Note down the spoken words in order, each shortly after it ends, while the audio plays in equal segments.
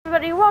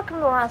everybody, welcome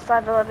to Last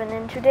 511,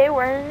 and today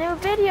we're in a new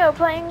video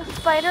playing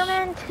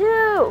Spider-Man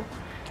 2.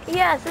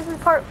 Yes, this is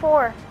part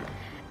 4.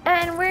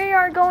 And we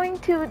are going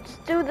to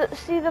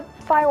see the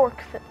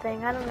fireworks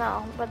thing. I don't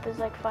know, but there's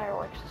like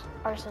fireworks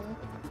arson.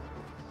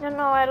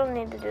 No, I don't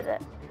need to do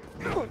that.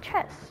 Ooh,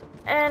 chest.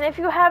 And if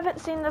you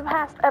haven't seen the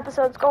past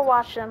episodes, go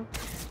watch them.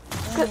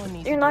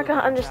 You're not going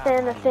to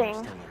understand the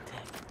thing.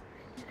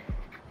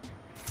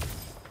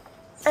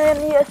 And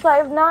yes,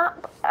 I've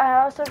not.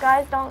 So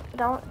guys, don't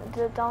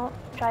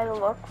try to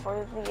look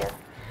for the.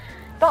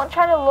 Don't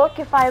try to look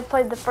if I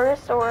played the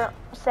first or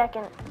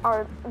second,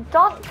 or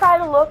don't try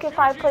to look if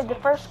I played the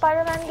first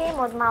Spider-Man game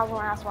or the Miles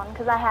Morales one,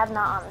 because I have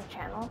not on the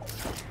channel.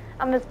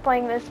 I'm just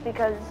playing this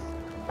because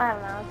I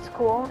don't know, it's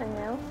cool and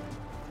new.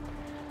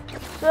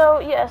 So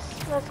yes,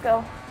 let's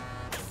go.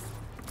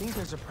 I think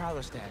there's a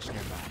Prowler stash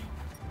nearby.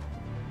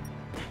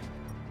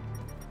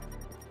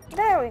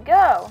 There we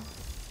go.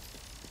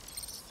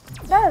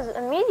 That is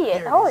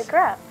immediate. Holy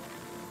crap.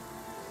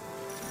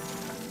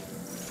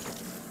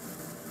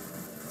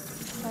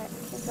 Alright,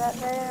 keep that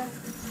there.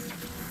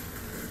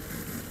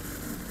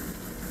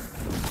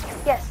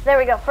 Yes, there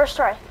we go. First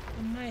try.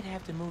 We might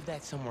have to move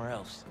that somewhere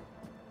else.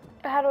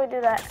 How do we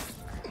do that?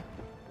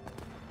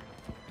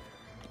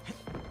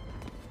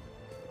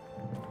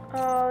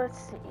 Oh, let's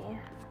see.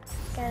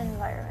 Scan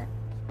environment.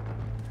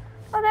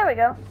 Oh, there we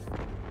go.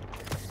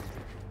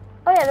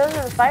 Oh yeah, those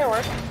are the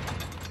fireworks.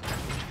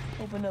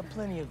 Opened up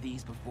plenty of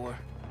these before.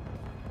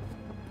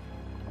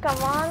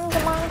 Come on,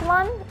 come on, come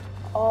on.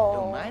 Oh.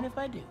 Don't mind if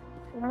I do.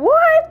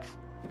 What?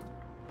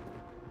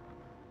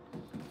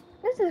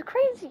 This is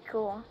crazy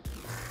cool.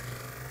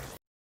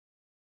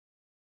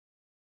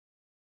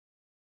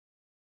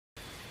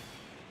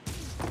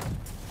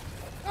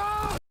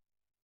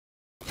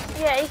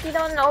 Yeah, if you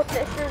don't know what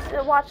this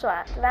is, watch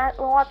that.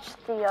 Watch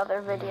the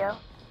other video.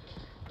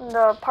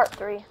 The part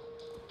 3.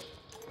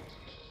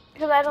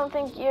 Because I don't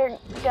think you're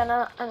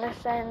gonna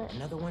understand.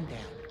 Another one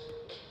down.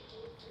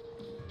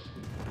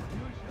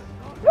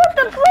 What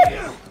the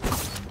flip?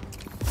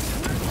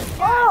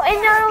 Oh, and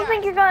I don't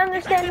think you're gonna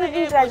understand who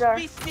these guys are.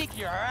 Be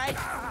sneaky, alright?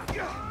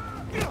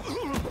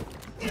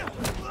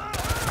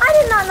 I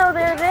did not know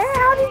they were there.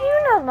 How did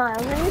you know,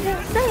 Miles? And you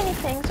didn't say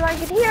anything so I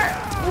could hear.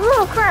 You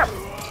little crap.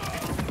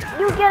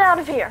 You get out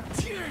of here.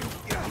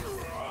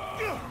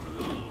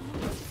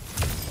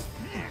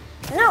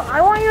 No,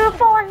 I want you to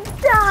fall and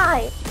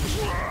die.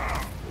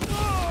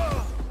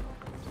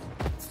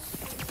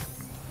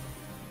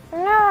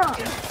 No.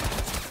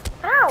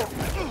 Ow.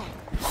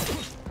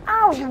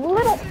 Ow, you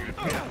little.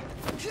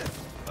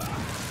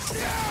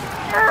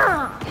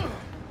 Ah.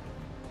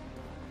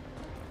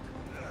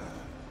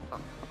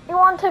 You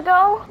want to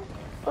go?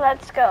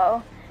 Let's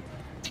go.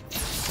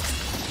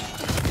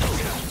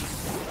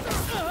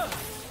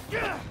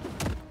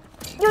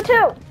 You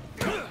too.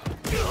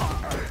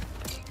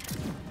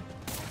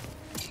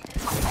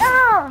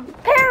 Ah,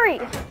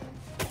 parry.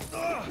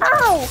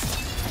 Ow.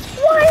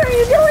 Why are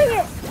you doing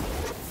it?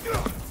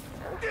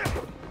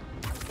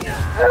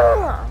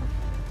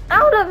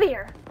 Out of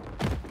here!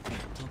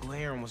 Uncle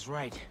Aaron was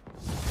right.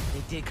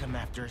 They did come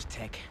after his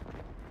tech.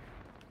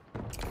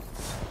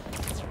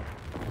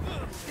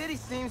 City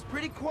seems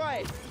pretty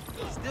quiet.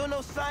 Still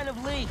no sign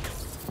of Lee.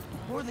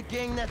 Or the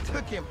gang that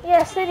took him.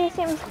 Yeah, city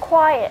seems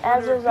quiet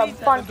as there's a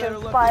bunch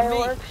of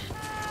fireworks.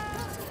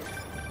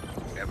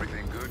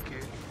 Everything good,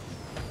 kid?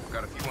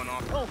 Got a few on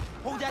off. Oh,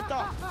 hold that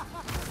thought.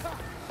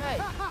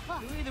 Hey,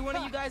 do either one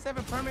of you guys have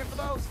a permit for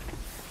those?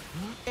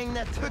 Gang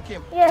that took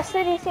him. Yeah,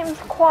 city seems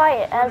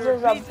quiet as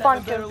there's a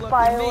bunch of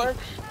fireworks.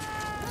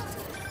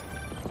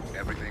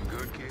 Everything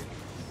good, kid?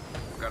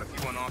 Got a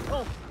few on off.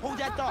 Oh, hold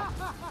that thought.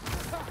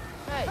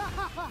 Hey,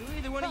 do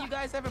either one of you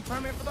guys have a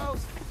permit for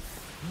those?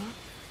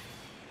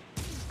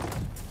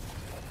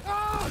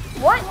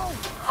 What?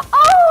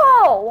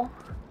 Oh!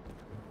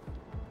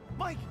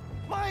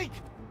 Mike!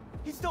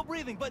 He's still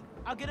breathing, but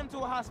I'll get him to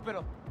a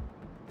hospital.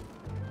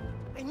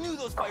 I knew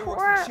those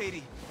fireworks were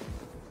shady.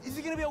 Is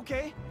he gonna be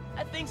okay?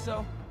 I think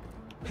so.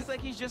 It's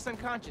like he's just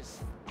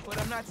unconscious, but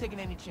I'm not taking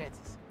any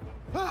chances.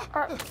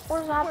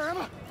 Where's that? Where am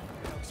I?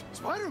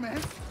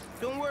 Spider-Man?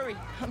 Don't worry,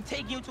 I'm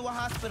taking you to a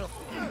hospital.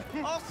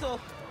 Also,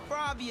 for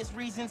obvious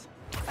reasons,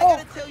 I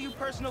gotta tell you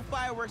personal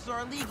fireworks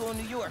are illegal in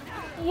New York.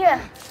 Yeah.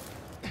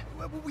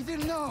 We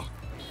didn't know.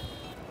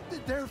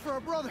 They're for our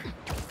brother,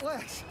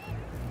 Lex.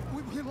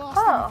 We lost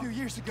him a few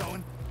years ago,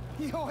 and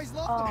he always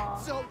loved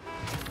them. So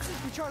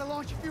we try to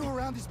launch a few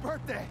around his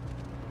birthday.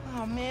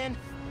 Oh man,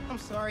 I'm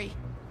sorry.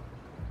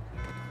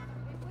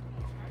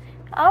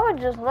 I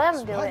would just let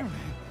him do it.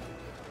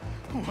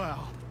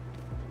 Wow.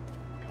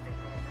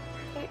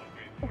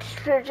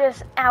 They're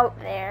just out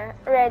there,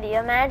 ready.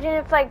 Imagine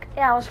if, like,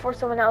 yeah, it was for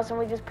someone else and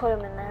we just put him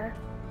in there.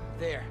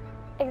 There.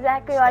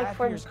 Exactly Staff like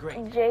for here's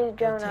great. J. They'll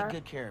Jonah take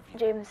good care of you.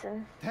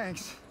 Jameson.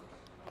 Thanks.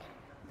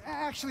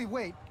 Actually,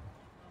 wait.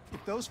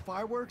 If those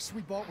fireworks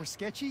we bought were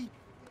sketchy,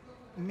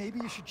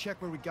 maybe you should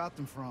check where we got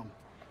them from.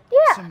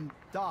 Yeah. Some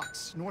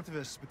docks north of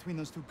us between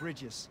those two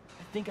bridges.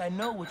 I think I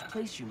know which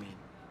place you mean.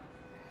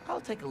 I'll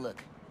take a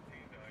look.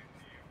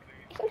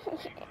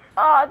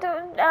 Oh,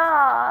 dude,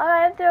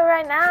 I have to do it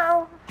right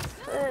now.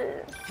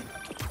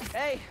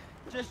 Hey,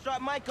 just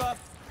dropped Mike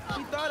off.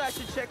 He thought I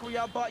should check where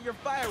y'all bought your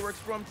fireworks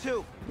from,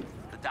 too.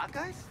 The dock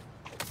guys?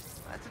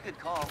 That's a good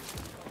call.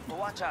 But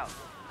watch out.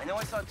 I know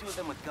I saw 2 of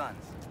them with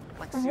guns.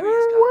 Like serious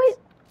What?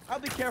 guns. I'll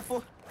be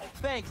careful.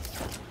 Thanks.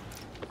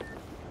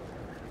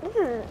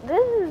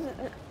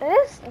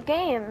 This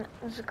game's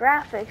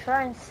graphics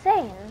are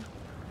insane.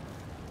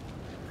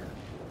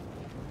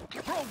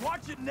 Bro,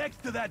 watch it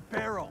next to that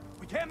barrel.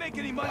 We can't make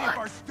any money if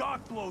our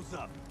stock blows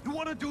up. You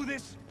want to do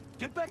this?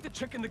 Get back to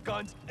checking the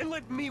guns and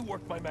let me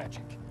work my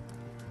magic.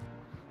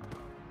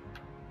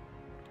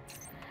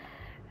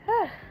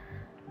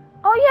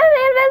 Oh yeah,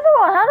 the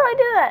invisible. How do I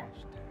do that?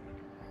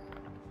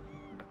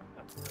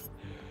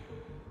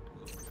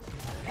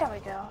 There we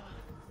go.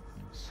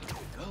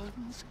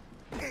 Guns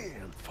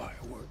and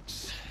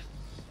fireworks.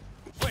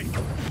 Wait,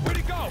 where'd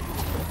he go?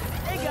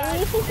 Hey,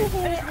 guys.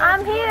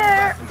 I'm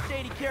here. Some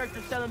shady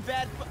characters selling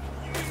bad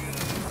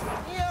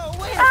Yo,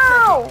 wait a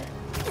Ow!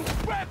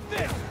 Grab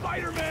this,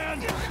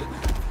 Spider-Man!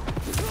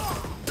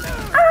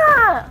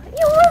 Ah!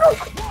 You little...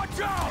 Watch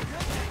out!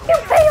 You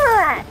pay for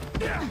that!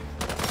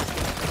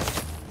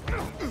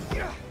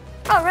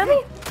 Oh,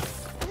 really?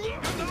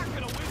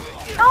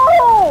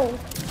 Oh!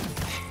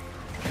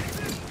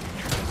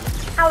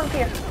 Out of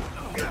here.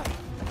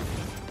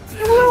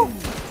 Woo!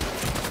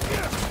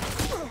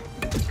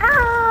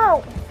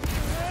 Ow!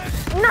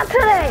 Not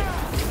today!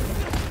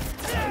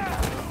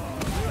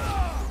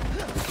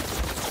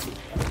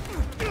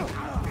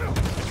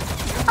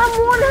 I'm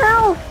 1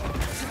 health!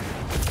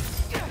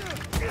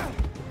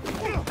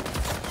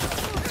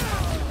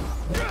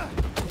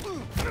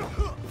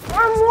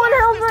 I'm 1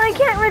 health and I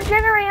can't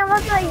regenerate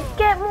unless I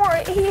get more.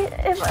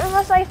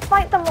 Unless I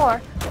fight them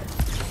more.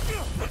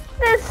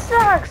 This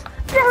sucks.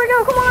 There we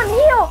go. Come on,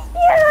 heal.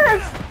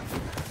 Yes.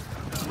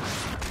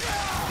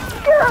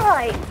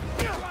 Die.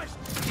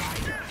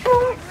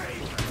 Boom.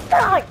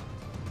 Die.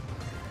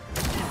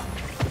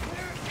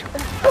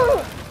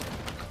 Boom.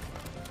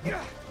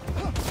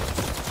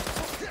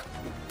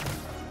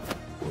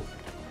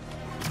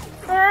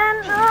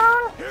 And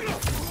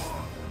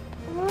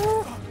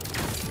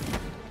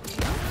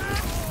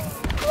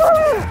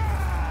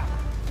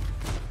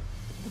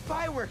The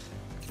fireworks.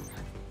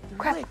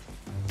 Crap. Lit.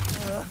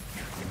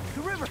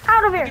 The river.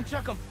 Out of We here. can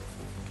chuck them.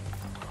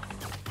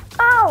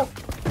 Oh.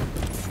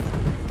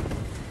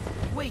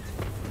 Wait.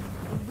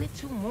 We lit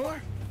 2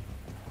 more?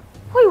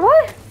 Wait,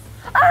 what?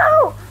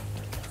 Oh.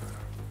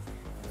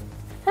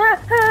 Come on,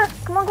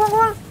 come on, come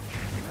on.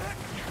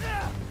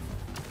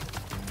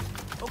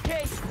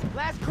 Okay,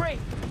 last crate.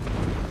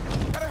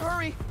 Gotta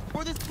hurry,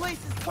 or this place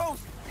is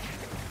toast.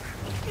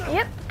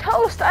 Yep,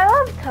 toast. I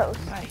love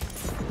toast.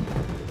 Nice.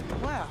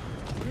 Wow,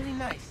 really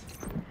nice.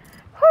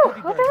 Whew,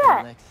 Happy look birthday, at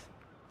that. Lex.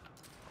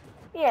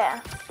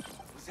 Yeah.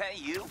 Was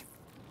that you?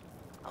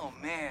 Oh,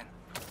 man.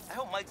 I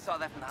hope Mike saw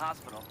that from the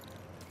hospital.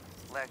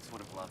 Lex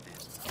would have loved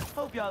it.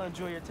 Hope y'all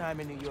enjoy your time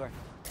in New York.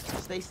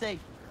 Stay safe.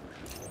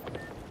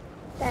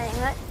 Dang,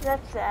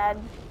 that's sad.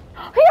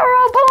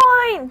 Hero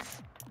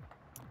points!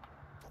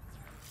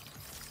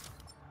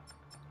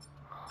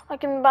 I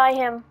can buy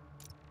him.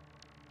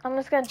 I'm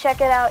just gonna check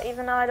it out,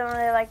 even though I don't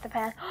really like the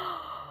pen.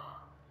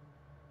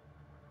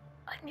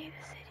 I need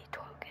a city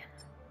token.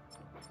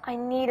 I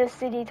need a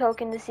city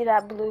token to see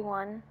that blue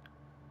one.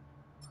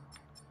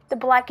 The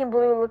black and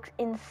blue looks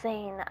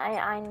insane.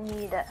 I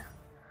need it.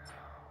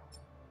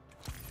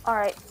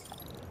 Alright.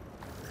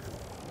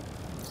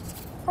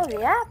 Oh,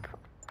 the app?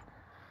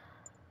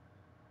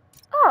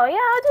 Oh, yeah,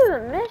 I'll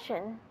do the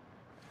mission.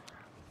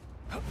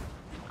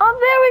 Oh,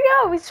 there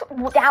we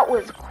go. That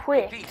was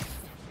quick. Pete,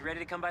 you ready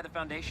to come by the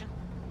Foundation?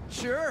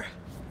 Sure.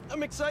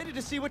 I'm excited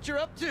to see what you're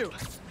up to.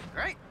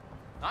 Great.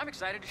 I'm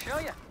excited to show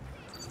you.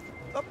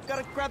 Oh,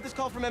 gotta grab this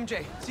call from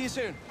MJ. See you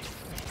soon.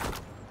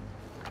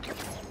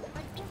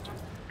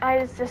 I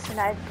just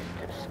decided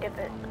to just skip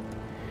it.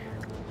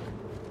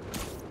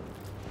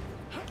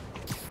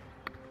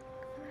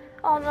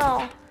 Oh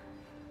no.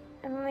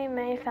 Emily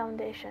May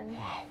Foundation.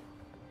 Wow.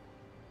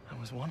 I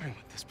was wondering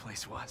what this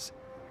place was.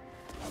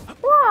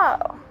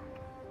 Wow.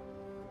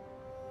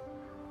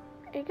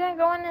 You gonna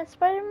go in as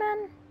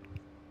Spider-Man?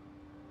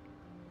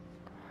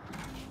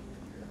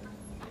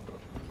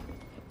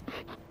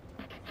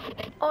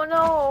 Oh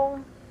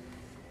no.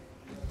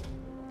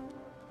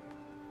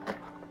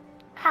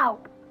 Ow.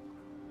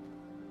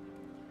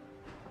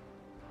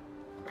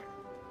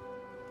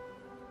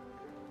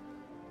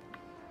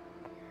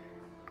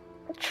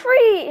 A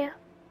tree.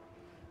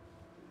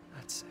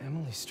 That's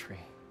Emily's tree.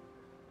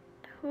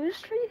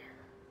 Whose tree?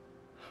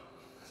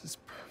 This is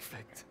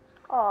perfect.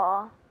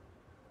 Aw.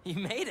 You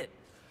made it.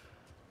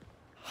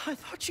 I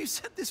thought you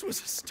said this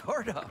was a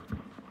startup.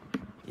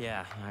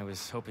 Yeah, I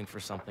was hoping for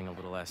something a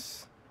little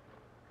less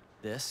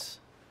this,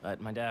 but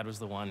my dad was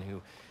the one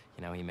who,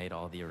 you know, he made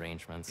all the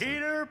arrangements. and-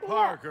 Peter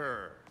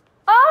Parker.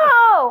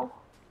 Oh!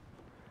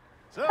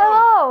 So,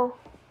 Hello!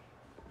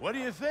 what do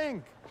you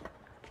think?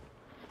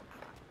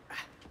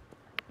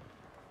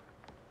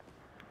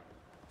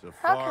 It's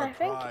a How far can I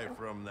thank cry you?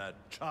 from that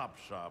chop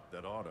shop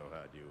that Otto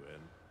had you in.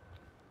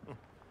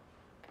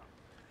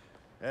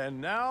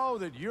 And now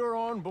that you're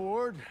on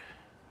board,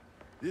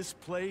 this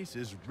place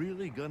is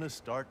really gonna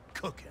start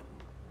cooking.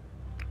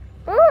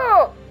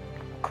 Ooh!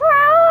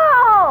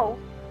 Crow!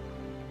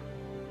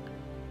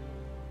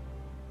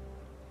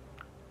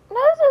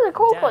 This is a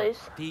cool Dad,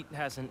 place. Pete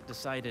hasn't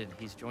decided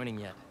he's joining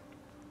yet.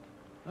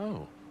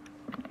 Oh.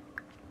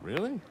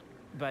 Really?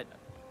 But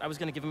I was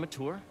gonna give him a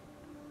tour.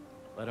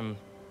 Let him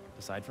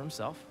decide for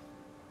himself.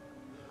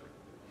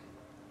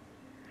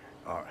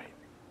 All right.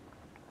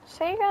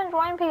 So you're gonna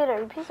join Peter,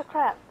 you piece of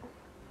crap.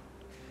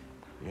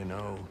 You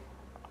know,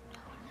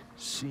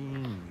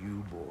 seeing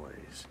you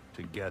boys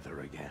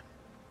together again.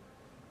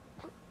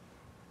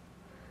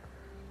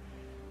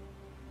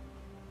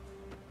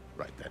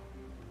 Right then.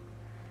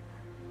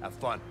 Have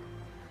fun.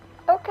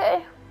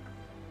 Okay.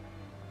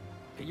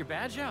 Get your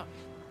badge out.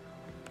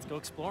 Let's go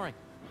exploring.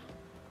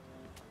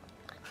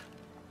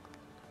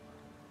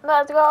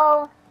 Let's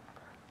go.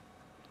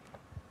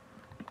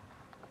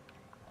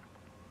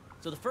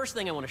 So the first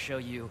thing I want to show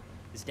you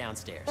is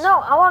downstairs. No,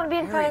 I want to be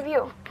in front of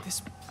you.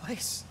 This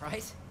place,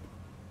 right?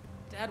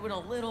 Dad went a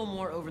little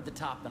more over the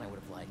top than I would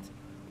have liked.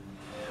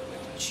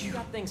 You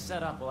got things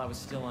set up while I was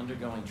still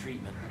undergoing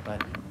treatment,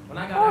 but when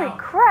I got Holy out,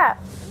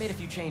 crap. I made a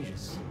few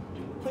changes.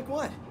 Like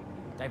what?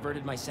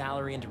 Diverted my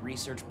salary into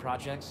research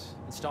projects,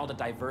 installed a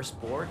diverse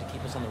board to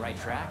keep us on the right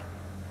track,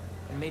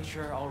 and made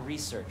sure all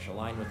research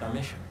aligned with our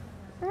mission,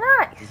 to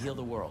Nice. heal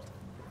the world.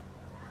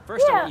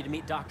 First, I Yeah. want you to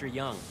meet Dr.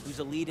 Young, who's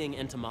a leading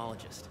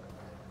entomologist.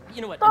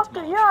 You know what Dr.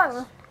 entomology is?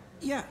 Young.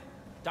 Yeah.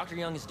 Dr.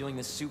 Young is doing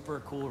this super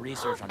cool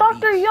research on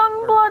Dr. bees.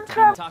 Youngblood Or, have you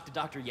Trevor. talked to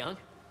Dr. Young?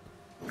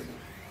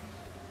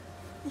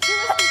 You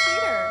must be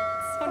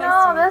Peter. So nice No,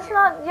 to meet that's you.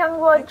 not I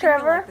Youngblood think you'll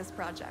Trevor. like this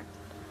project.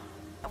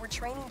 We're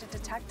training to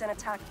detect and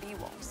attack bee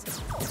wolves.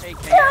 Hey,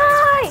 Kay,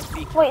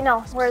 Die! Wait,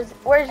 no. Where's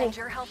And he?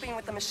 you're helping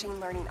with the machine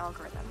learning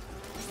algorithm.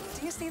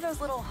 Do you see those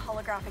little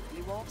holographic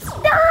bee wolves?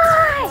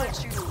 Die! Like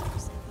shooting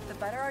wolves. The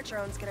better our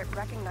drones get at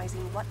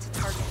recognizing what to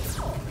target.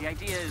 The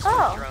idea is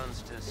Oh. for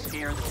drones to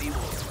scare the bee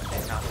wolves when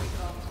they're not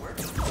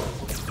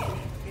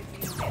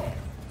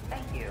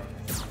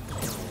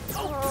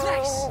Oh,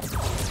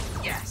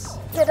 nice. Yes.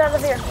 Get out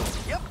of here.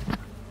 Yep.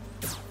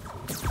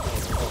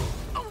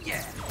 Oh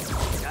yeah.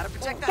 Gotta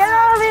protect the Get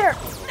out of here.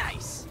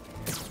 Nice.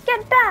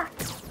 Get back.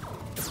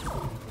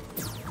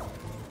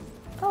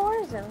 Oh,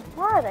 where is him?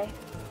 Where are they?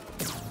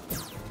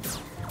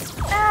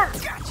 Ah.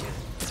 Gotcha.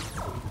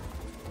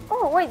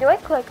 Oh, wait, do I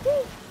click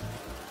these?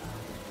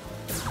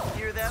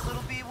 Hear that,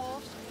 little bee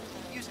wolves?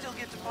 You still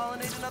get to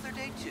pollinate another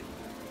day too.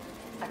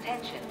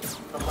 Attention.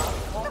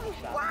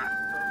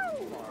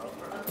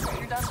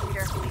 You're done,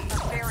 Peter.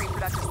 A very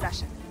productive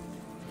session.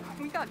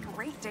 We got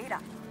great data.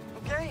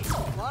 Okay,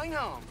 flying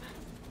home.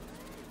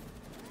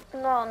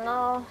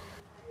 No.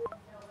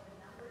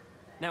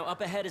 Now,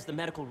 up ahead is the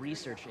medical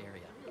research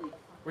area.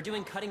 We're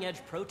doing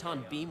cutting-edge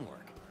proton beam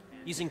work,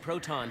 using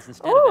protons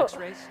instead Ooh. of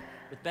X-rays,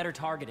 with better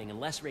targeting and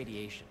less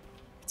radiation.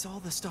 It's all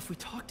the stuff we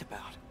talked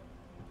about.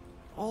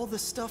 All the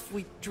stuff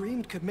we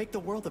dreamed could make the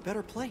world a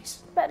better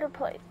place. Better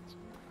place.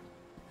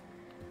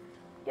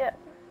 Yep.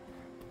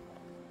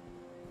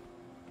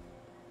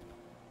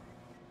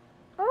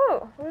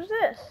 Oh, who's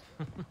this?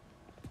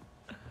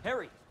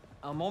 Harry!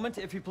 A moment,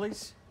 if you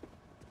please.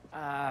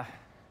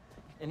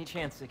 Any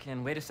chance it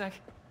can wait a sec?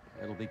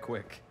 It'll be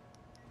quick.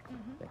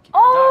 Thank you.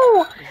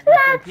 Oh, Doc, this is my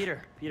friend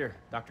that's... Peter,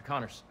 Dr.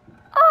 Connors.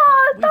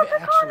 Oh, We've Dr.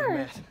 actually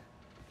Connors. met.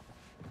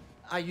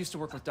 I used to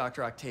work with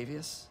Dr.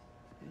 Octavius.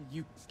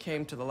 You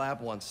came to the lab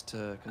once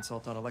to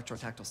consult on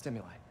electrotactile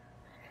stimuli.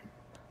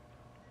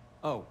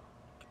 Oh.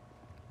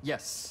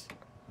 Yes.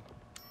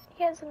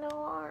 He has no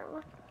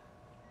arm.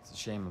 It's a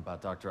shame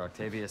about Dr.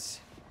 Octavius.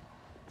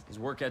 His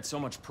work had so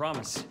much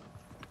promise.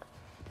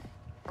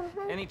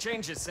 Any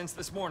changes since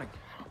this morning?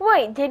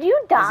 Wait, did you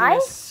die?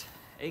 Dizziness,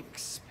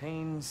 aches,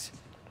 pains,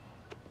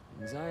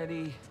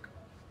 anxiety,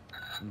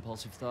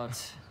 impulsive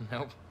thoughts.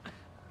 Nope.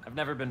 I've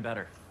never been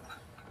better.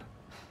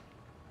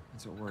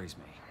 That's what worries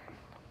me.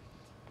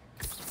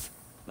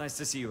 Nice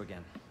to see you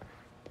again.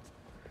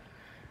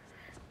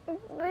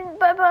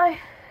 Bye-bye.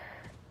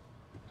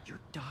 Your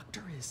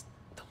doctor is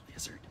the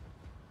lizard.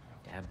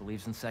 Dad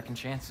believes in second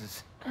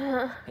chances.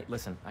 Hey,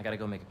 listen, I gotta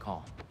go make a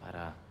call,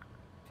 but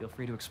feel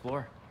free to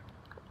explore.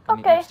 Come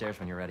meet me Okay. upstairs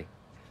when you're ready.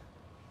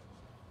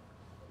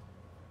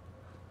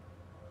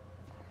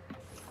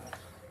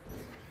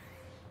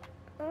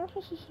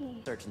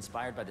 Research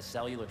inspired by the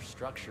cellular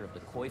structure of the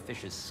koi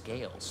fish's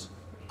scales.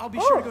 I'll be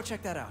sure to go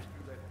check that out.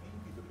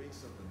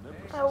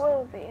 I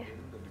will be.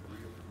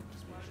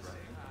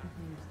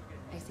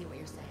 I see what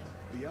you're saying.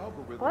 The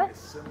algorithm What? is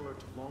similar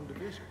to long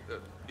division.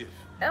 If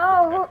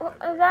Oh,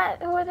 is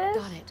that who it is?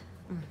 Got it.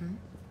 Mm-hmm.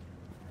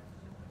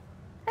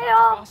 Hey,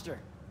 y'all. Foster.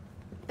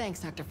 Thanks,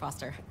 Dr.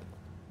 Foster.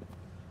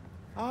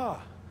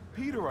 Ah,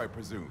 Peter, I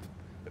presume.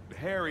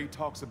 Harry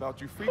talks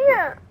about you frequently.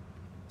 Here.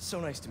 So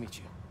nice to meet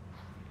you.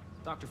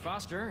 Dr.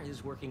 Foster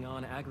is working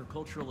on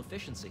agricultural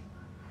efficiency.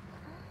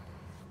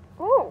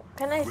 Ooh,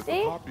 Can I With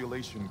see? the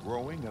population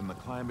growing and the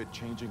climate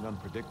changing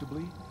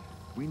unpredictably,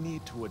 we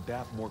need to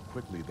adapt more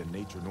quickly than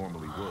nature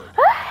normally would.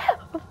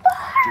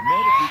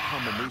 Genetic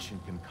recombination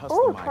can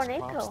customize crops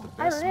tornado. to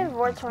I best live meet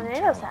where these new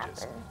tornadoes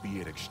challenges, happen. be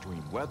it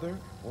extreme weather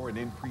or an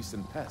increase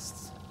in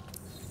pests.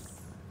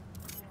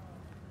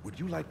 Would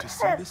you like to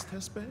see this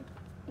test bed?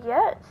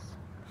 Yes.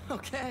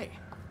 Okay.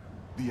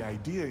 The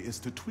idea is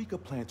to tweak a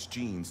plant's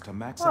genes to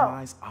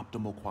maximize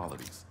optimal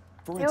qualities.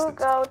 For You instance,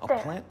 go a there.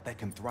 plant that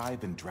can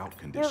thrive in drought go-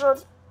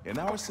 conditions. In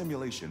our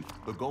simulation,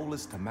 the goal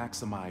is to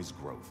maximize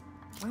growth.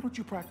 Why don't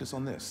you practice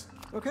on this?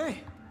 Okay.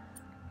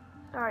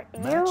 Alright, you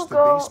Match the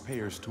go. base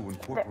pairs to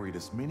incorporate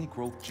as many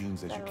growth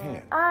genes as you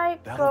can. I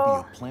That'll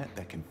go. be a plant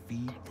that can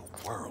feed the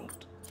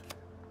world.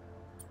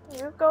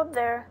 You go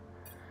there.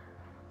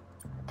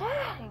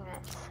 Dang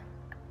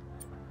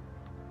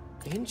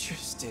it.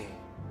 Interesting.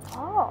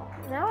 Oh,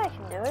 now I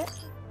can do it.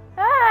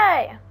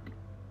 Hey!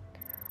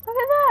 Look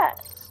at that.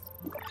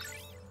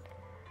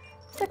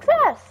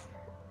 Success!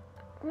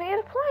 Made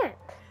a plant.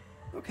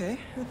 Okay,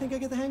 I think I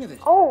get the hang of it.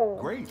 Oh.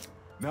 Great.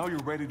 Now you're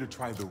ready to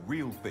try the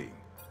real thing.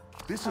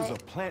 This is a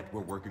plant we're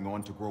working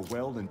on to grow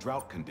well in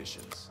drought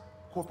conditions.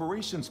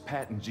 Corporations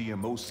patent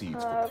GMO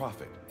seeds for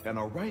profit and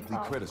are rightly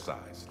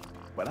criticized.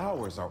 But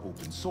ours are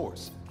open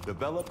source,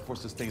 developed for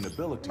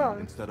sustainability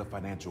instead of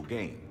financial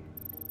gain.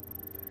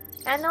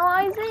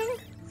 Analyzing.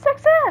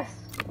 Success!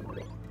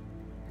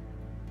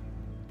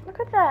 Look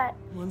at that.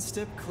 One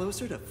step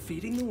closer to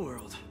feeding the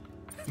world.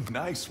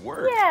 Nice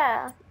work.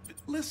 Yeah.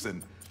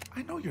 Listen,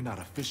 I know you're not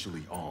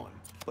officially on,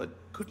 but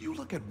could you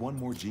look at one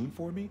more gene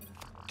for me?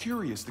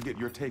 Curious to get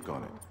your take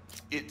on it.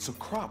 It's a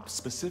crop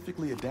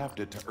specifically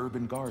adapted to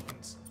urban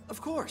gardens.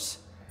 Of course.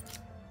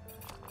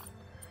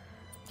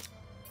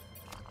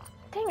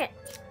 Dang it.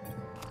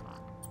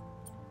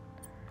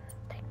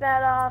 Take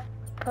that off.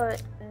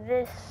 Put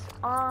this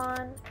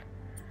on.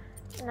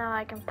 Now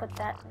I can put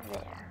that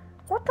there.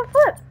 What the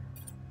flip?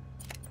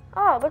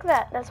 Oh, look at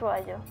that. That's what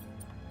I do.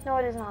 No,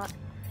 it is not.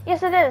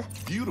 Yes, it is.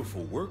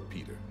 Beautiful work,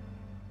 Peter.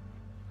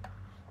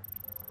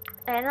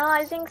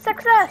 Analyzing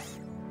success.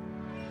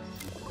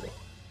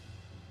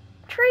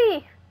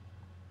 Tree.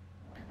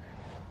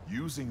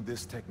 Using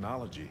this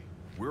technology,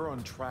 we're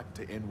on track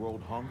to end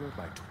world hunger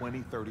by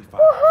 2035.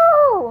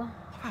 Woohoo!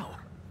 Wow.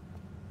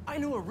 I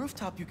know a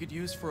rooftop you could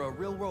use for a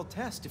real-world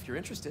test if you're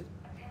interested.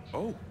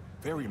 Oh,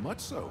 very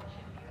much so.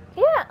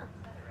 Yeah.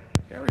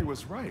 Harry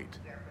was right.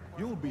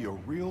 You'll be a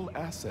real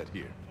asset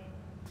here.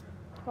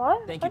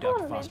 What? Thank you, I don't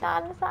Dr. need Foster.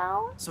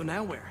 dinosaur. So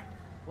now where?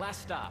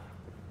 Last stop.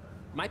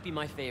 Might be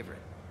my favorite.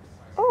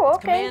 Oh, It's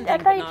okay. I commanding,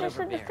 thought but you not just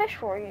said the overbearing. fish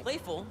for you.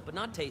 Playful, but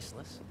not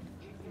tasteless.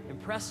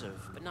 Impressive,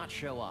 but not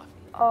show-off.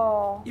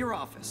 Oh. Your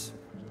office.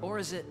 Or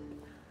is it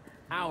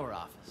our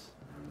office?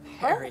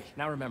 Harry.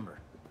 Now remember,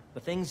 the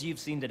things you've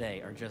seen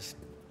today are just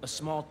a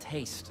small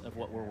taste of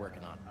what we're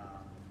working on.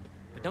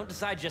 But don't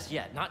decide just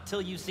yet, not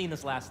till you've seen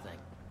this last thing.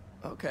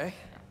 Okay.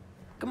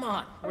 Come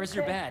on, where's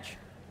your Okay. badge?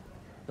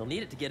 You'll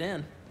need it to get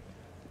in.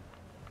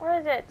 Where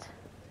is it?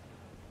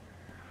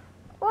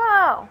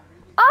 Wow.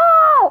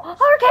 Oh!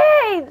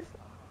 Arcades!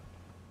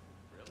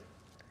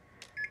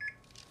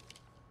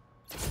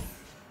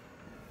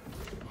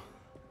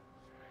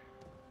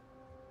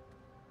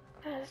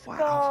 Let's Wow.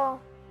 go.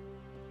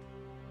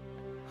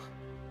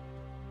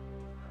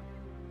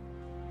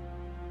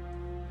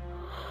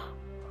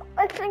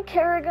 I think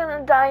Harry's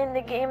gonna die in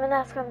the game, and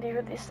that's gonna be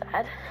really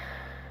sad.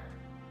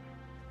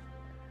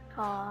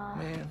 Aww.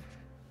 Man.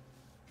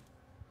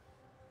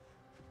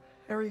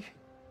 Harry,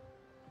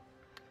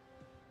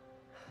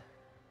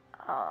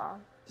 Aw.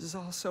 this is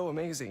all so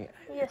amazing.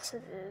 Yes,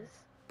 it is.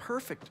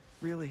 Perfect,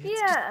 really. It's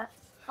just- Yeah.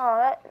 Oh,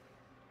 that.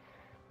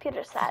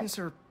 Peter's sad. things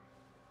are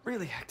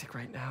really hectic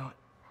right now.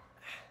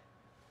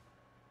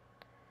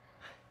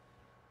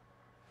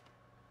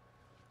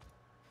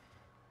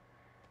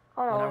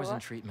 Oh, no, When I was in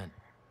what? treatment,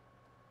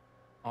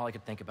 all I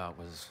could think about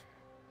was,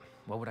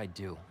 what would I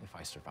do if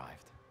I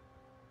survived?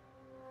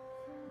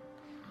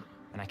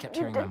 And I kept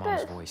You hearing my did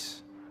mom's this.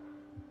 voice,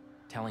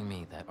 telling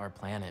me that our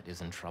planet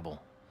is in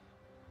trouble.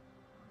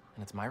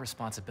 And it's my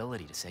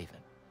responsibility to save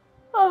it.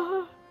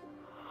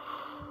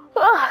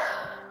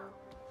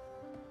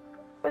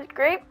 With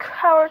great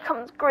power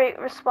comes great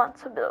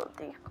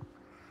responsibility.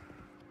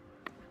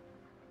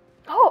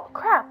 Oh,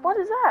 crap. What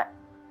is that?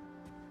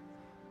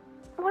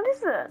 What is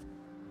that?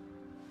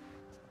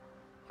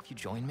 If you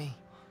join me,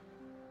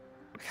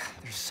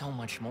 there's so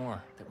much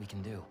more that we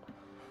can do.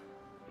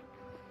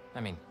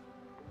 I mean,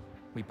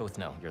 we both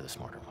know you're the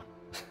smarter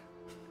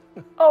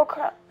one. Oh,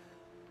 crap.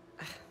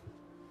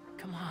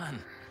 Come on.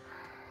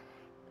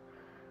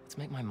 Let's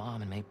make my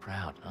mom and May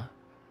proud, huh?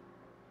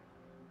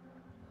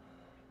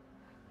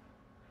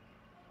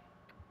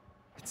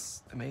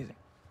 It's amazing.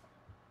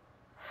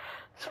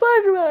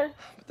 Spider-Man.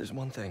 But there's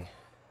one thing.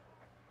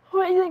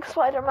 What do you think,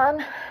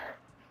 Spider-Man?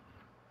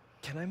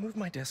 Can I move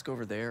my desk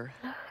over there?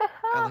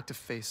 I like to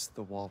face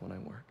the wall when I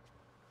work.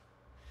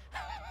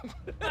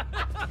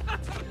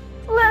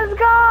 Let's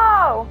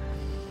go!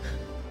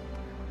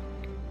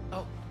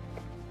 Oh,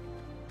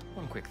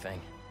 one quick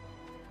thing.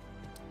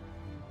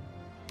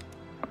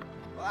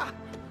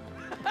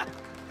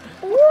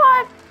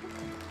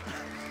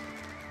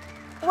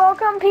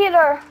 Welcome,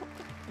 Peter.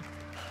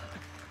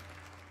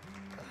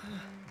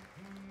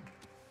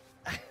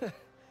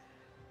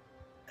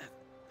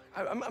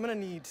 I'm gonna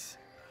need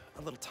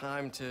a little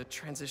time to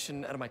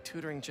transition out of my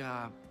tutoring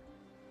job.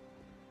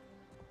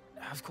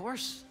 Of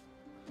course.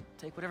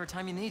 Take whatever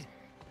time you need.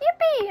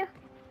 Yippee!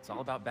 It's all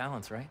about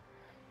balance, right?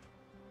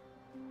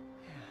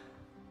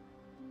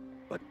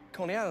 But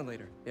Coney Island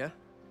later, yeah?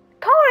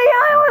 Coney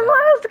Island,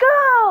 let's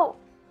go!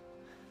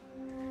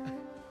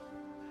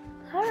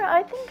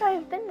 I think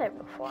I've been there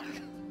before.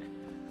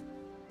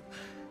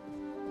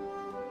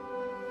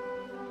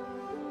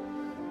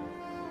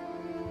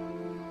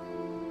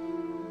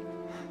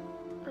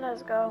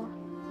 Let's go.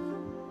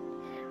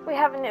 We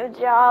have a new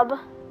job.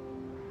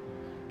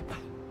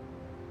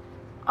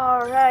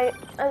 Alright,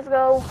 let's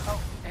go.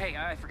 Oh, hey,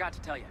 I forgot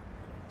to tell you.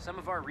 Some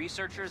of our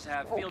researchers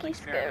have field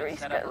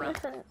experiments set up around...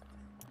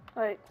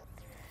 Wait.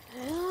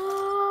 Oh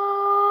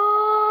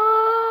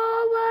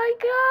my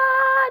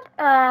god!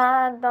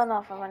 I don't know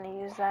if I'm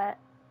gonna use that.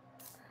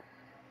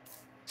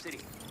 City.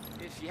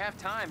 If you have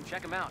time,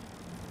 check them out.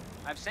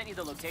 I've sent you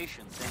the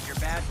locations, and your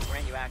badge will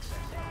grant you access.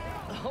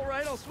 All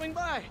right, I'll swing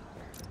by.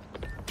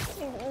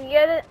 You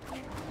get it?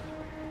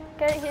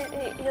 Get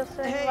it? You'll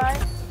swing by?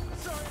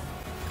 Sorry.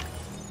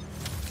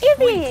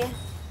 Easy!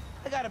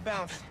 I gotta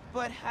bounce,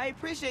 but I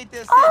appreciate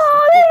this.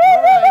 Oh, they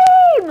did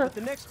the meme! But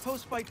the next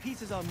post-fight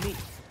piece is on me.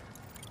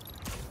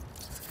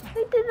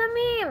 They did the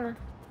meme.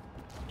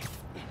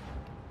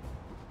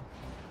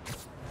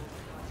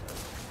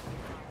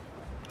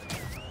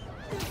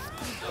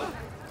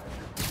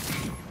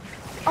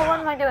 Oh, what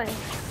am I doing?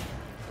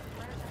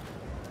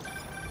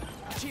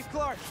 Chief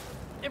Clark,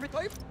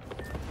 everything?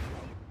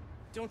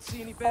 Don't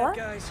see any bad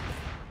guys.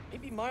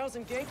 Maybe Miles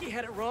and Genki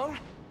had it wrong?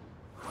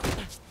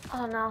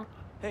 Oh no.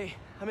 Hey,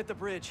 I'm at the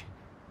bridge.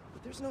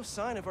 But there's no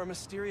sign of our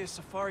mysterious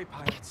safari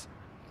pilots.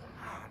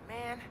 Oh,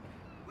 man.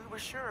 We were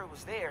sure it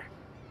was there.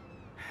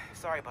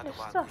 Sorry about the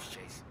wild goose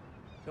chase.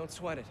 Don't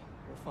sweat it.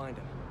 We'll find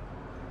him.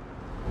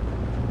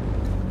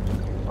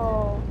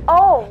 Oh.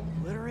 Oh!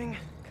 Littering?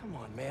 Come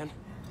on, man.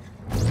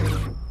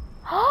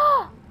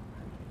 Huh?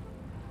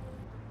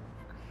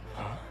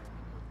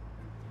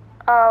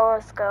 Oh,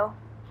 let's go.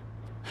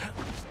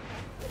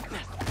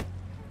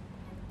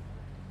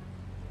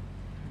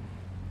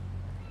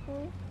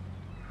 Ding.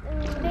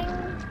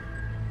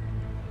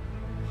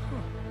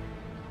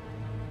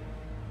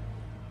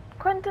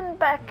 Quentin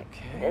Beck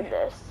did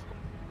this.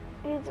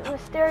 He's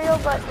Mysterio,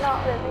 but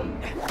not really.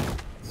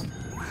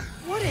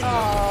 What is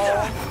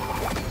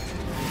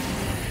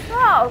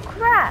Oh,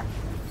 crap.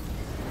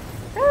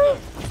 Oh.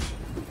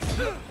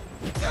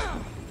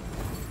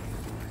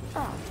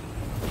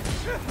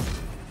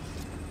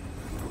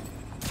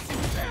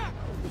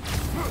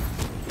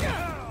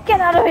 Get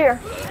out of here!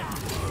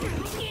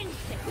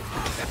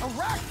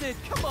 Arachnid,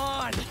 come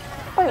on!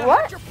 Wait, now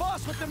what? Your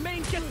boss with the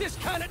main get this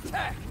kind of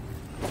tech.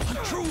 A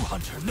true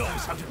hunter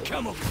knows how to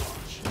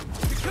camouflage.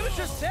 You could have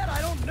just said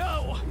I don't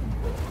know.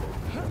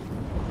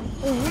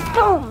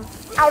 Boom!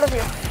 Out of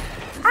here!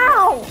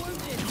 Ow!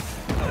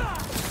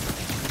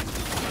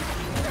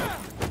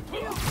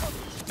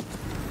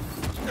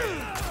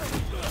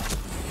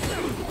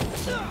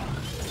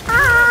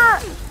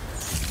 Ah!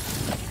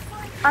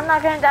 I'm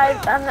not gonna die.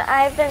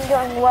 I've been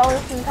doing well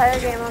this entire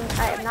game.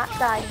 I have not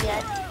died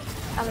yet.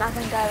 I'm not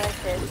gonna die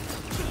like this.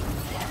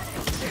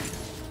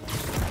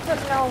 But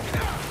no.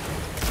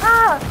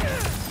 Ah!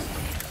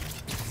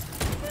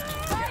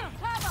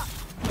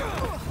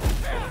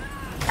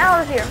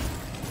 Out of here.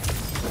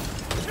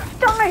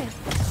 Die!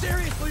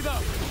 Seriously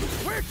though,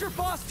 where'd your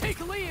boss take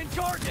Lee and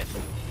Jargon?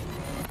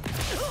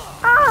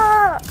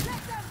 Ah!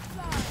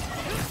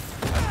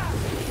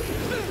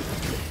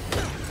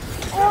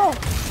 Oh!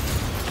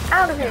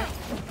 Out of here.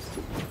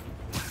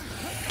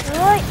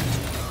 Right.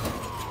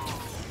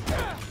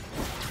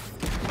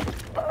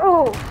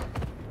 Oh.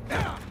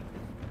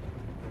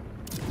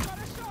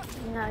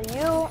 Now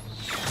you.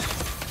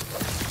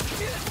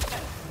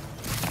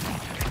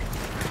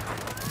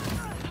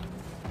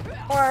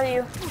 Where are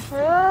you?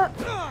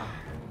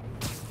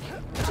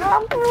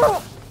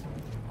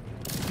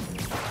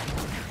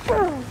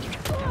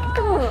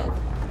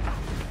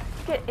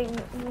 Get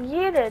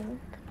yeeted.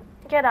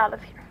 Get out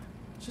of here.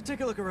 Should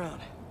take a look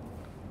around.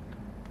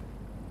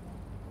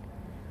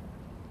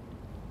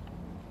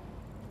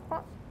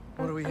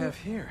 What do we have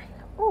here?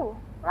 Ooh,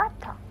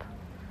 laptop.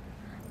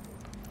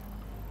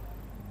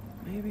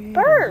 Maybe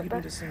Bird. lead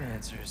me to some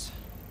answers.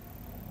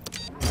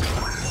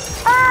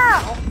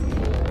 Ow!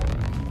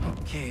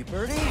 Okay,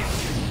 Birdie.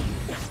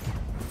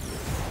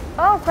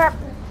 Oh crap!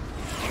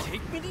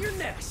 Take me to your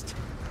nest.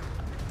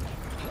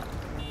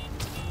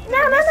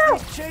 No, no, no!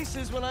 These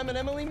chases when I'm an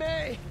Emily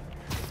May.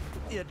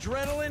 The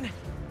adrenaline,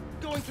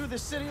 going through the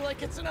city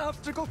like it's an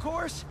obstacle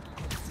course,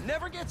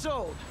 never gets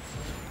old.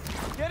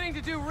 Getting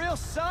to do real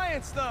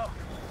science, though,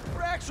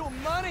 for actual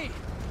money.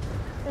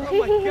 Oh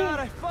my God,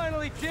 I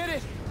finally did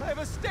it. I have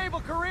a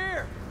stable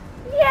career.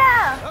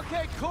 Yeah!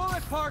 Okay, cool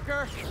it,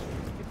 Parker. You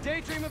can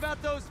daydream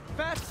about those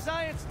fat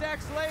science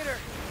stacks later.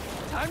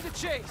 Time to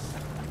chase.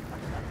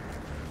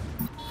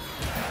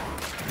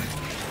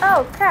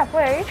 Oh crap,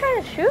 wait, are you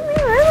trying to shoot me,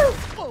 really?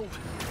 Whoa!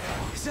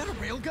 Is that a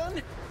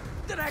railgun?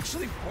 That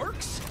actually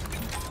works?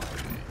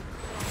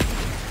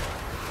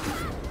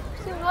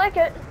 Seems like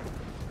it.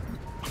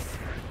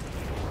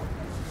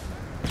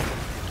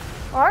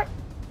 Alright.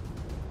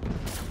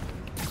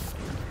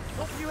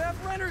 Hope you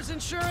have renter's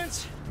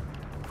insurance.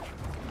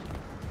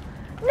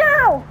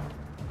 No!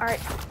 Alright.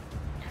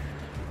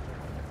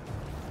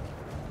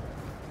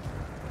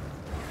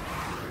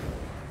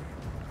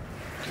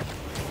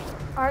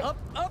 Alright. Up,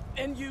 up,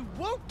 and you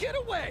won't get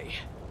away.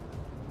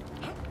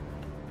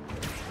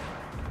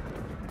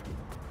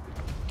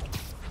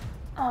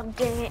 Oh,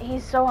 dang it.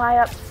 He's so high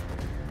up.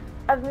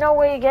 I have no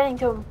way of getting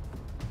to him.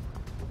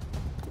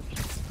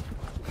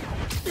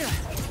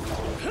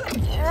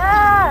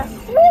 Ah!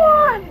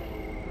 One!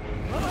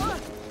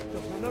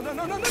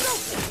 No.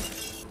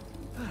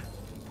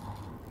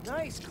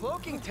 Nice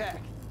cloaking tech.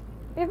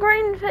 Your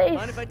green face.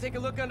 Mind if I take a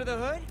look under the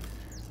hood?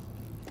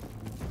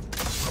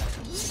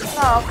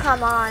 Oh,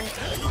 come on.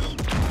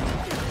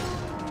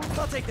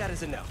 I'll take that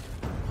as a no.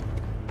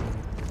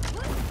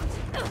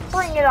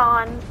 Bring it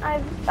on.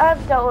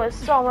 I've dealt with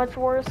so much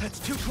worse. That's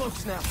too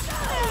close now.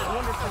 I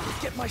wonder if I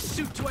could get my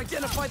suit to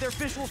identify their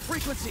visual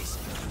frequencies.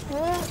 I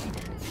don't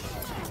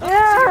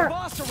see your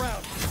boss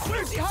around.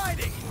 Where's he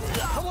hiding?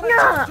 I want to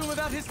talk to him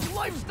about his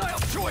lifestyle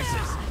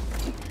choices.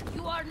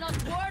 You are not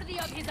worthy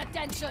of his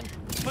attention.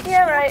 But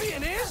right.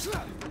 Scorpion is?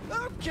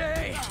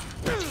 Okay.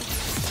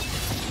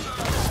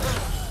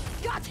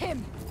 Got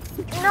him.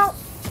 No.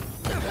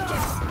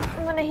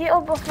 I'm gonna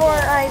heal before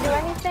I do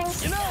anything.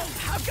 You know,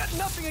 I've got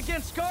nothing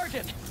against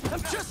Gargan.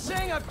 I'm just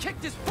saying I've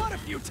kicked his butt a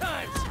few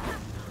times.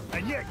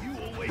 And yet you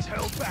always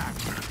held back.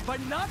 By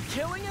not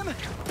killing him?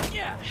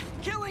 Yeah,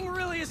 killing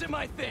really isn't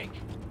my thing.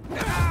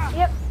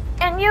 Yep.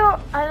 And you, oh,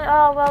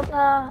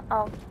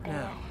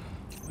 Now,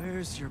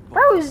 where's your boss?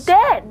 Bro's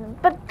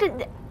dead, but look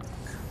at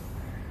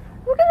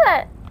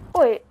that.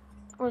 Wait,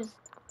 where's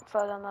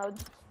photo mode?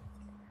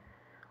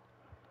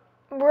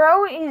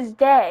 Bro is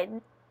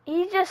dead.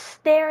 He's just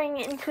staring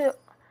into.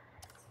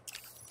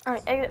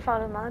 Alright, exit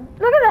photo mode.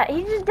 Look at that,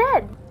 he's just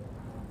dead.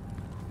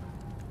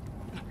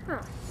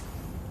 Huh.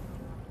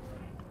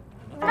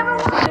 Number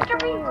one, Mr.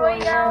 Boy,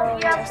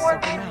 yeah,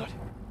 450.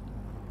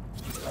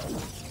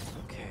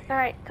 Okay.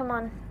 Alright, come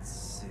on. Let's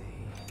see.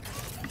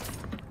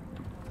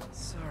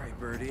 Sorry,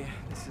 Birdie.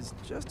 This is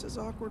just as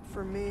awkward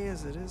for me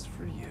as it is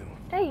for you.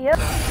 Hey, yep.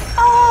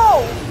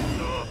 Oh!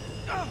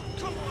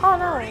 Oh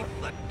no.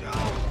 Let go.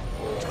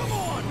 Come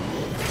on.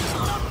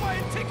 Not buy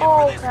a ticket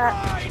Oh, for this crap.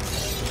 ride.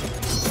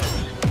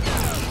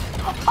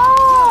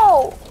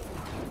 Oh!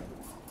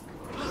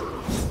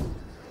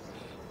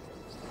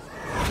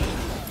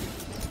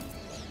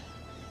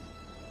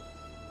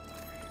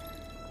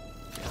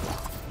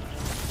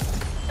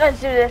 Let's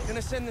do this. I'm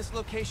gonna send this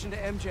location to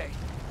MJ.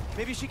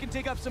 Maybe she can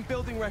dig up some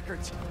building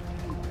records.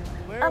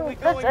 Where are we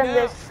going let's end now?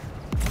 this.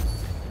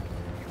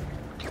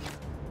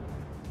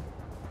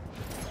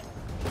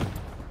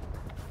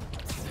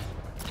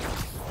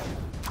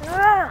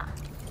 Ah.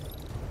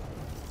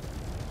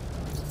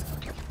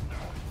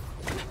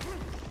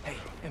 Hey,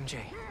 MJ.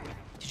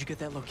 Did you get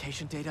that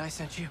location data I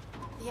sent you?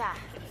 Yeah,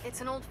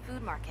 it's an old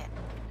food market.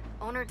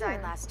 Owner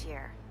died last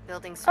year.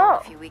 Building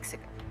sold a few weeks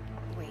ago.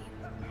 Wait.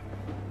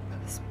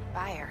 This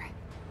buyer.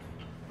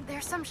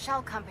 There's some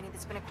shell company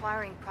that's been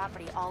acquiring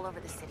property all over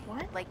the city.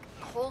 What? Like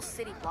whole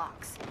city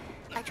blocks.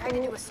 I tried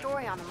to do a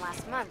story on them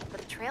last month,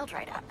 but the trail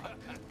dried up.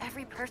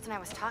 Every person I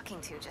was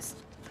talking to just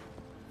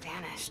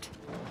vanished.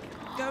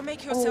 Go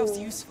make yourselves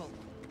useful.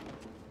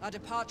 Our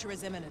departure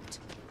is imminent.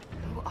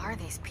 Who are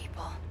these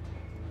people?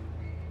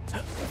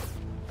 I'm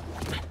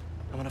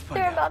gonna find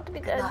They're out. about to be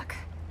Good dead. luck.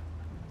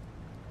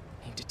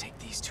 Need to take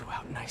these two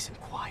out nice and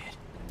quiet.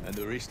 And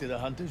the rest of the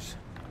hunters?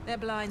 Their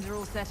blinds are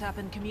all set up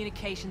and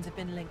communications have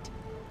been linked.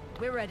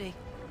 We're ready.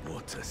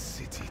 What a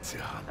city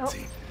to hunt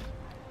in.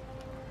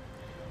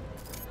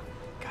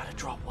 Gotta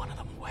drop one of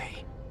them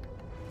away.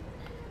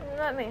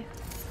 Let me.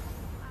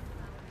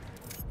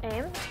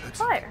 Aim.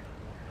 Fire.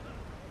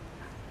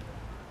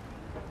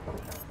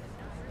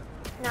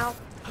 Now,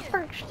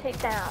 perch, take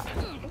down.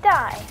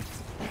 Die.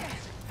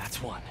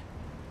 That's one.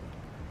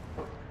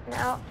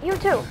 Now, you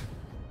too.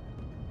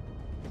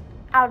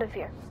 Out of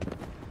here.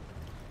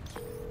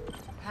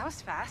 That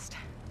was fast.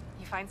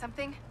 You find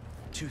something?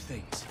 Two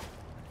things.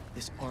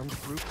 This armed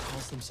group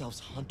calls themselves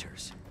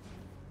hunters.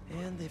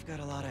 And they've got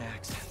a lot of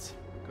accents.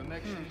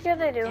 Yeah,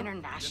 they do.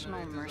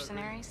 International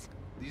mercenaries?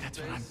 That's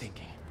what I'm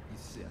thinking.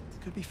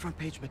 Could be front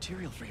page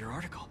material for your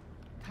article.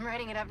 I'm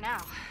writing it up now.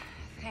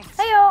 Thanks.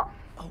 Hey, y'all.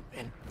 Oh,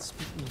 and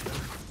speaking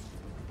of,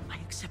 I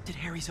accepted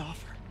Harry's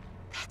offer.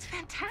 That's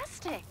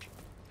fantastic.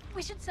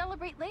 We should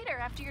celebrate later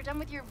after you're done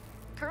with your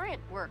current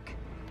work.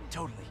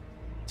 Totally.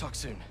 Talk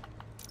soon.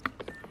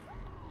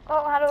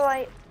 Oh, how do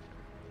I?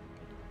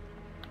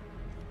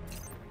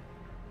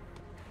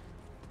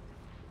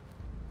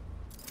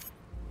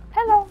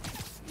 Hello.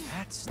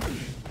 That's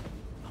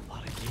a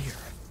lot of gear.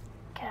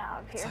 Get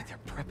out of It's here. like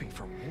they're prepping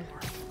for war.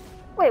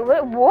 Wait,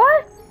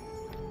 what?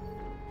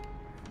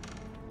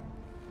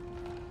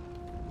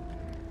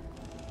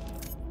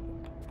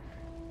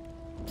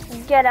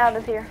 Get out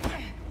of here. Two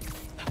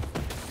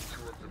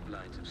of the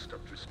blinds have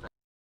stopped responding,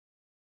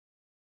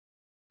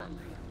 and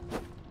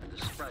the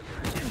spider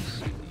has been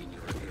seen in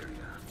your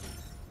area.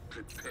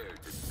 Prepare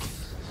the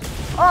beasts.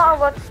 Oh,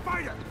 what?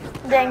 Spider!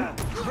 Dang.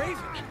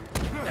 Craven!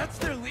 That's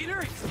their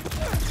leader?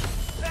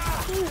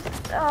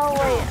 Oh,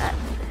 wait.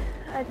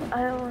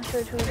 I almost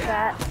heard who's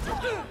that.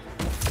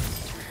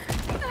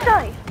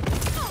 Die!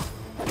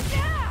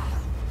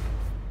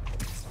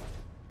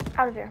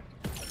 Out of here.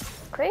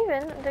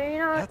 Craven? Do you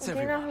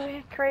know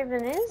who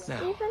Craven is, Now,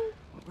 even?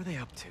 what were they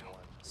up to?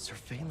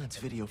 Surveillance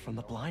video from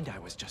the blind I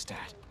was just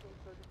at.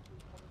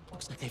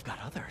 Looks like they've got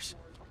others.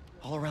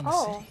 All around the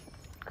city.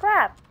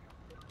 Crap.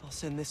 I'll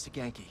send this to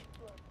Genki.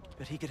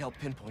 Bet he could help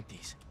pinpoint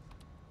these.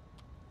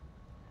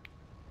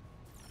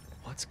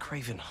 What's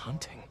Craven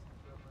hunting?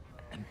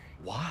 And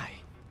why?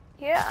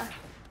 Yeah.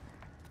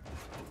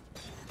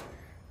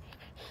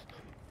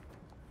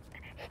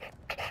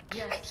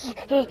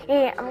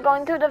 Hey, I'm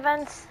going to the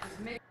vents.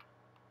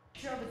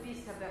 Sure the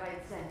beasts have the right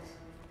scent.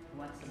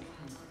 What's the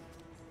hunt?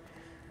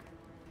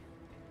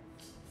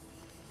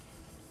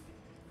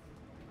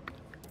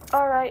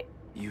 Alright.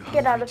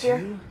 Get out of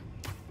here.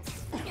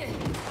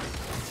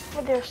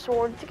 With their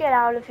swords, get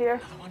out of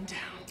here. One down.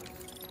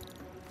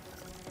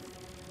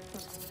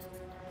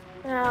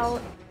 Now,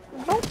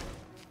 nope.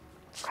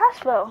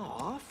 Crossbow.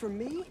 Aw, for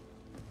me?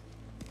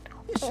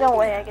 No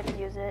way I get to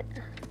use it.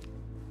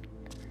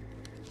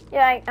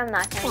 Yeah, I'm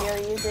not gonna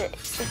really use it.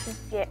 It's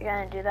just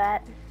gonna do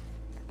that.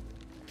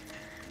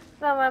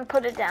 I'm gonna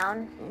put it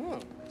down.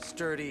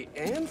 Sturdy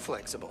and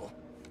flexible.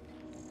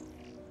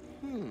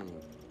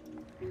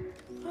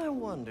 I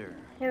wonder.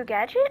 New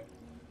gadget?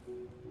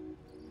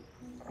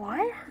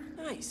 What?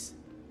 Nice.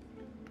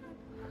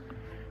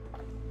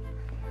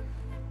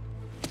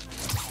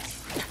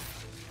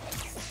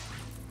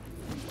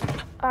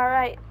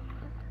 Alright.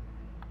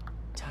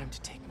 Time to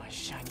take my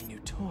shiny new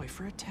toy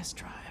for a test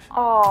drive.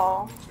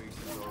 Oh.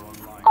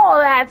 Oh,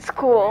 that's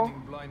cool.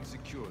 Blind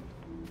secured.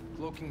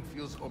 Cloaking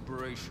fields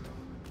operational.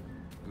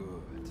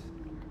 Good.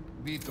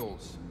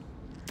 Beetles.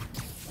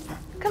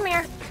 Come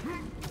here.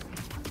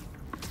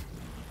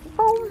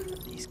 Boom.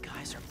 These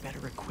guys are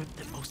better equipped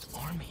than most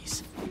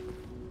armies.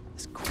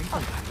 This Craven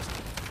guy must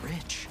be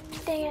rich.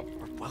 Dang it.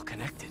 Or well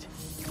connected.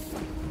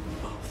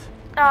 Both.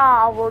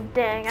 Oh, well,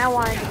 dang. I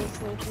wanted to be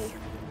sneaky.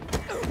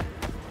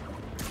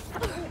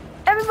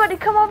 Everybody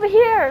come over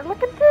here.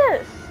 Look at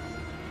this.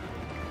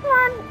 Come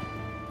on.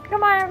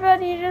 Come on,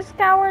 everybody. You're just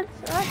cowards.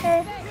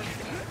 Okay.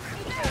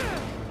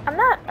 I'm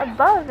not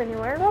above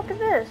anywhere. Look at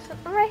this.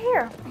 I'm right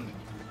here.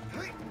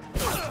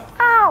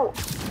 Ow.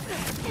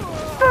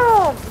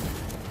 Boom.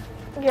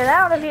 Get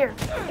out of here.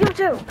 You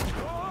too.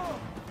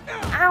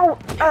 Ow.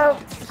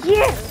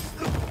 Yeah.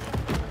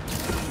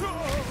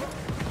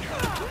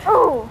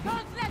 Oh.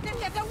 Don't let them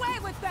get away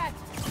with that.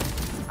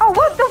 Oh,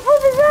 what the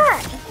fuck is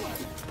that?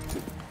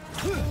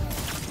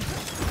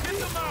 Get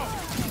them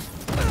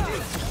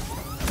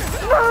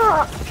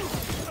out!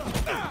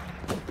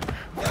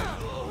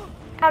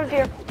 Out of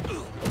here.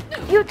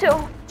 You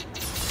too.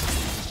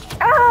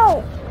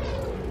 Ow!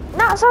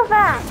 Not so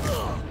fast.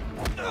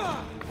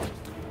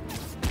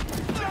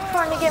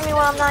 Trying to get me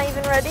when I'm not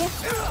even ready.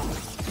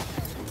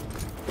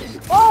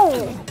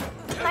 Oh!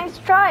 Nice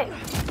try.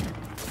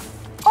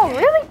 Oh,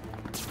 really?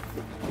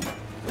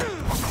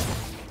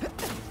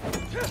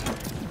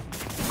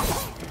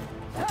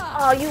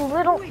 Oh, you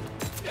little...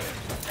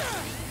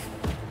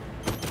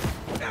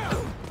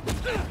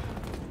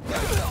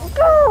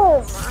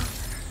 Boom!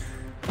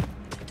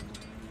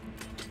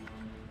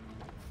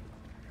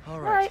 All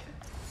right.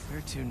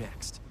 Where to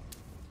next?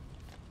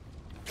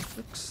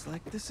 Looks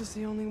like this is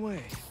the only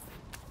way.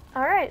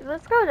 Alright,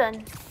 let's go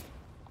then.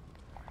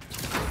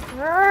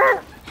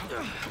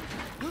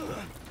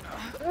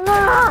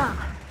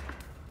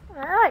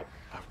 Alright.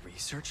 A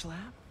research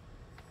lab?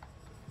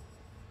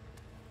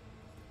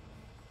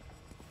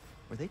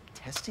 Were they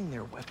testing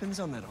their weapons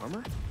on that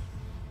armor?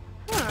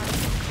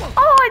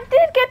 Oh, I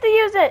did get to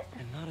use it!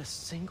 And not a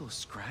single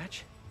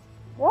scratch?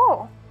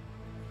 Whoa.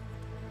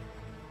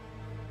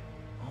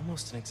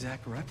 Almost an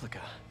exact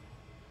replica.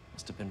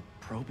 Must have been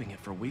probing it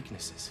for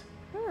weaknesses.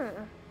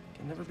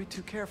 Can never be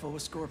too careful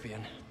with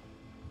Scorpion.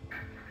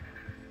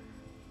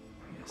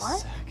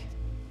 What?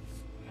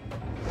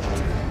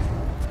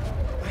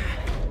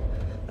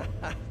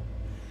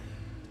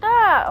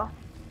 Oh.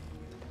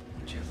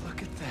 Would you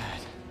look at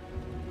that?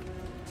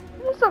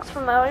 This looks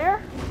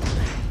familiar.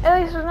 At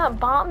least there's not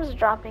bombs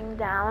dropping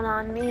down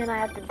on me and I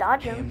have to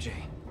dodge them. MJ,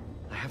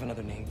 I have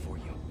another name for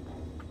you.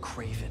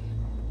 Craven.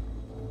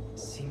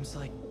 Seems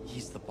like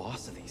he's the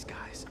boss of these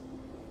guys.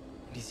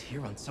 And he's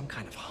here on some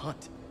kind of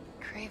hunt.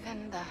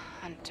 Craven the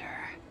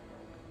Hunter.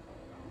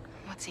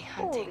 What's he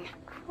hunting?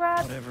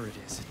 Crap. Whatever it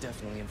is, it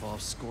definitely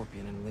involves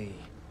Scorpion and Lee.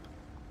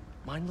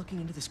 Mind looking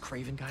into this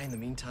Craven guy in the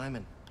meantime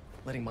and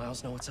letting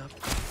Miles know what's up?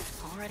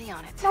 Already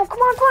on it. No, come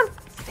on, come on.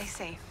 Stay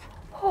safe.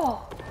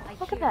 Oh,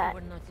 look at that.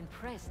 You were not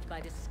impressed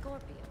by the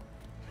Scorpion.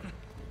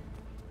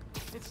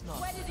 It's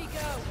not. Where did he go?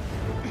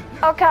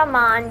 Oh, come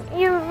on.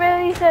 You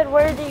really said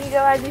where did you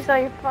go as you saw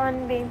your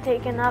phone being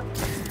taken up.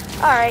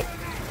 Alright.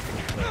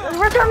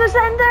 Return to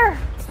sender!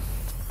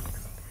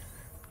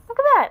 Look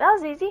at that. That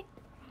was easy.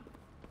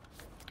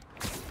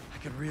 I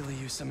could really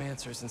use some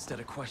answers instead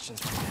of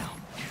questions right now.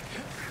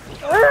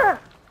 Ugh.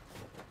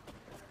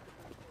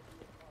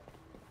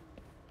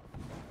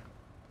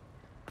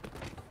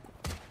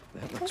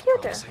 That looks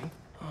Computer. promising.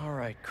 All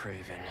right,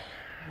 Craven.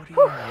 What are you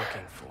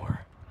looking for?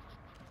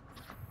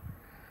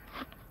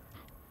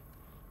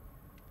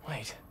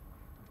 Wait.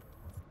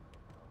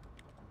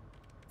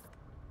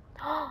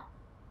 I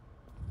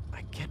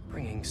get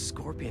bringing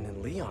Scorpion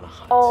and Lee on a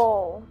hunt.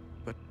 Oh.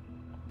 But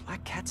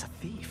Black Cat's a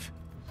thief.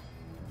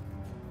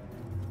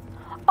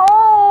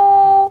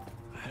 Oh!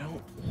 I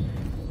don't...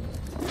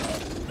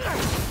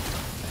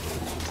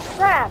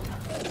 Crap.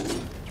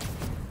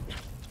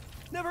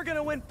 Never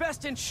gonna win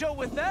best in show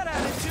with that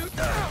attitude.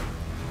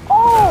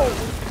 Oh!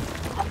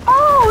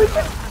 Oh, he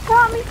just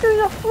brought me through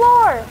the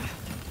floor.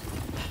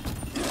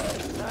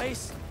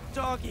 Nice.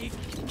 Doggy,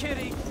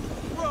 kitty,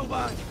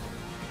 robot.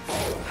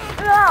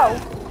 No.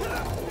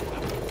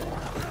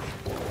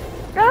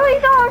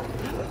 Really, dog?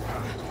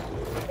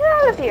 Get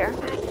out of here.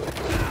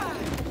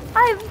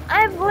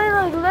 I've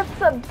literally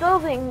lifted a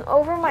building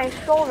over my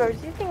shoulders.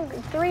 You think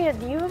 3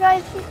 of you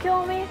guys can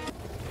kill me?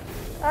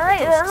 Alright,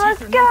 then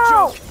let's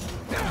go!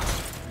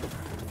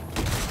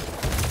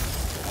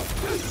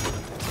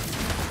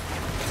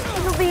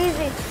 It'll be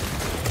easy.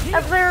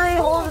 I've literally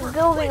hold a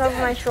building over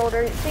my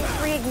shoulder. You think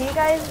 3 of you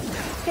guys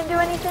can do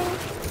anything?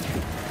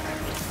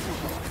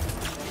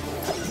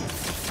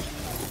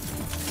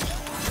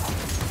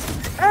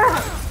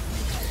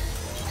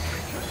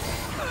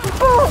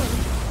 Boom!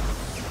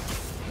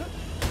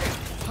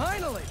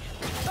 Finally!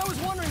 I was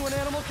wondering when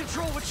Animal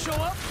Control would show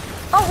up.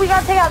 Oh, we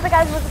gotta take out the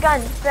guys with the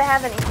guns if they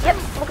have any. Yep,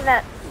 look at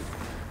that.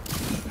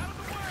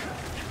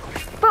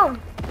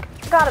 Boom!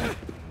 Got him.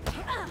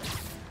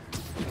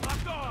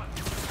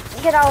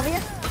 Get out of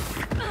here.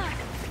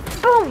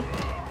 Boom!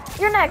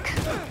 You're next.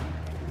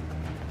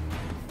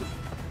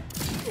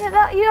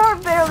 Yeah, you're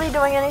barely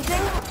doing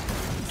anything.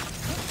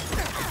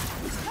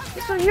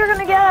 So you're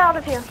gonna get out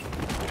of here.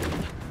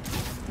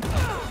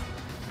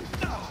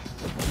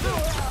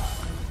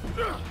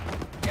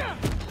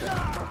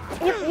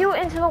 Yep, you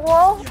into the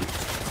wall.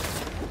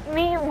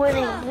 Me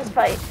winning this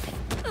fight.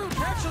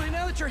 Actually,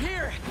 now that you're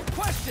here,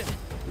 question.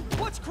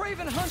 What's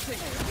Craven hunting?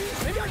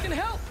 Maybe I can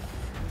help.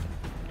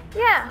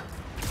 Yeah.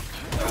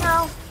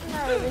 No,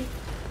 not really.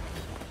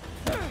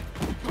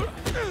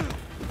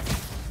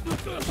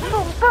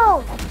 Boom,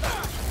 boom.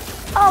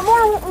 Oh,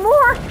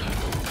 more.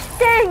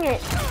 Dang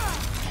it.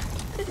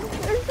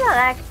 It's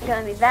not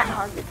gonna be that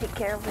hard to take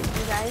care of with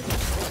you guys.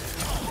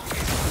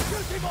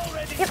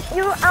 Yep,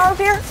 you out of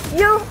here.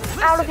 You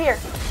out of here.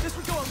 This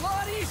would go a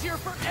lot easier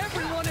for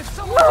everyone if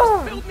someone Boom.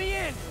 just filled me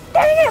in.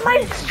 Dang it,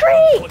 my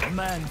streak!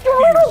 You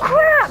little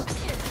craps!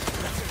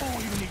 That's all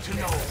you need to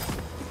know.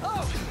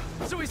 Oh,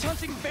 so he's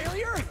hunting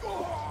failure?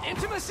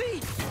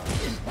 Intimacy?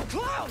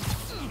 Clowns!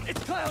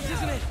 It's clowns,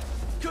 isn't it?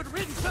 Good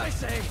riddance, I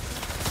say.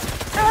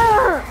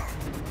 Ugh.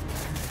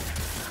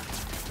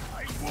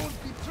 I won't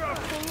be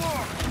trapped for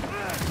long.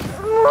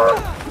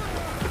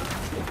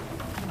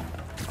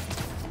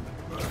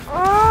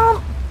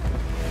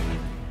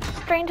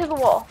 Straight into the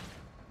wall.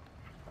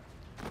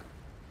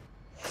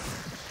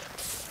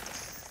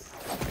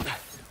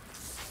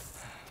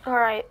 All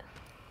right.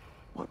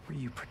 What were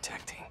you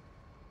protecting?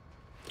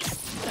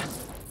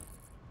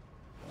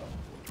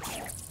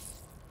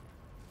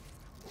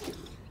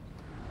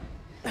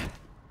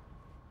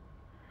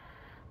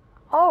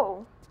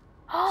 Oh.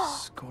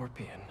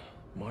 Scorpion,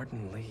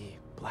 Martin Lee,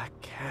 Black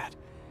Cat.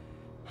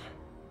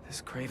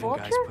 This Craven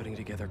Vulture? guy's putting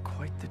together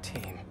quite the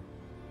team.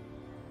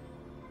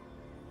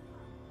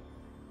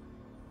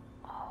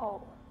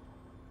 Oh.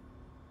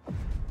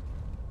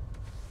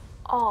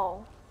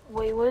 Oh.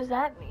 Wait, what does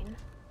that mean?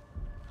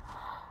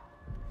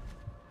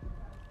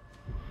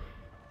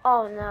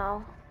 Oh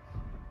no.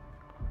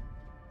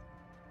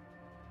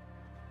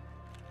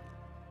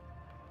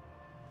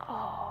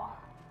 Oh.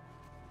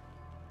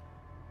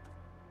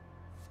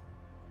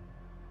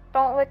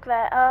 Don't lick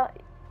that.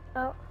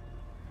 Oh.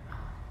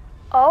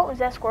 Oh, is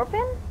that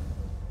Scorpion?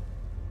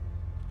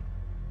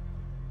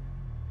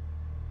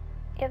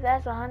 Yep,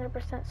 that's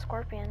 100%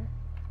 Scorpion.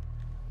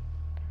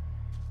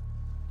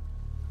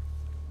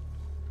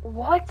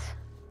 What?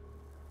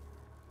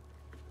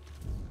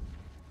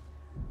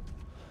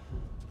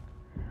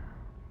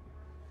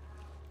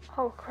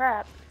 Oh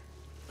crap.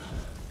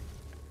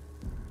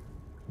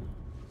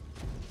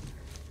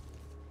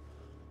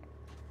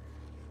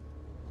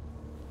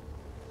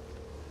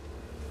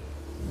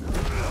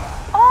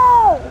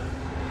 Oh!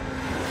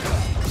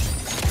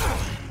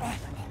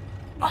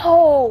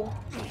 Oh!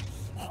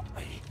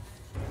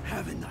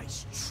 Have a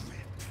nice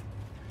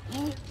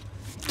trip.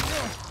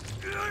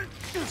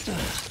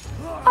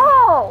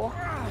 Oh!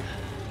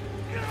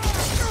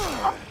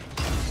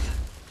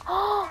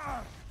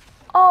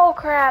 Oh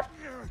crap.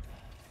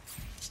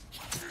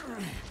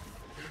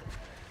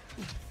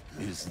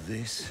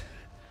 this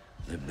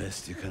the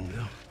best you can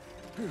do?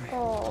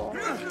 Oh.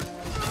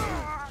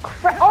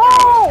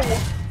 Oh!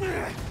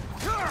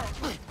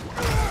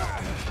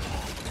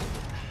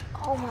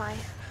 Oh my.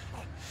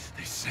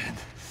 They said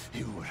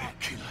you were a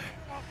killer.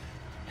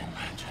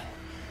 Imagine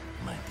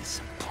my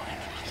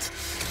disappointment.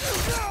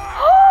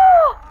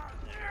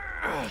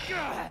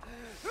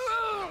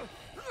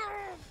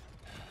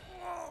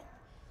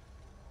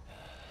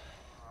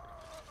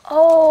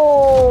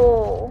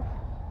 Oh.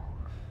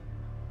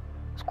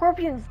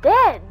 Scorpion's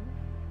dead.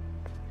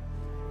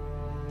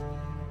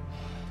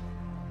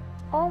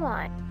 Oh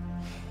my.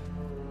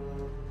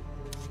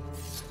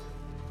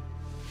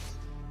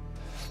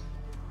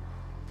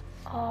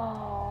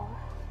 Oh.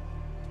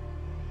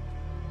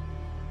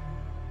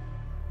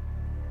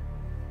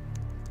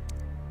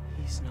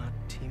 He's not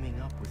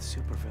teaming up with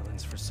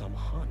supervillains for some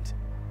hunt.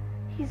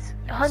 He's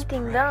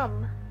hunting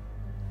them.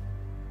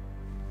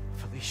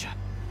 Felicia.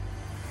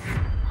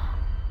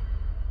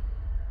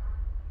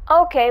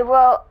 Okay,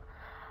 well.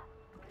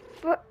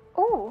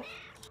 Ooh.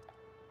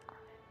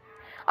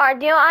 Alright,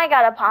 Dino, I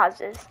gotta pause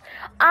this.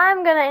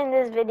 I'm gonna end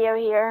this video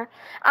here.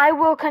 I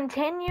will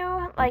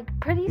continue, like,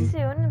 pretty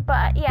soon.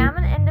 But, yeah, I'm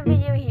gonna end the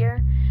video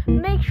here.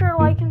 Make sure to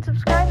like and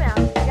subscribe, and I'll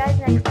see you guys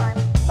next time.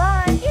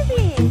 Bye.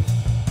 Easy.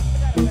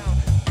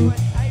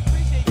 I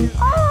appreciate you.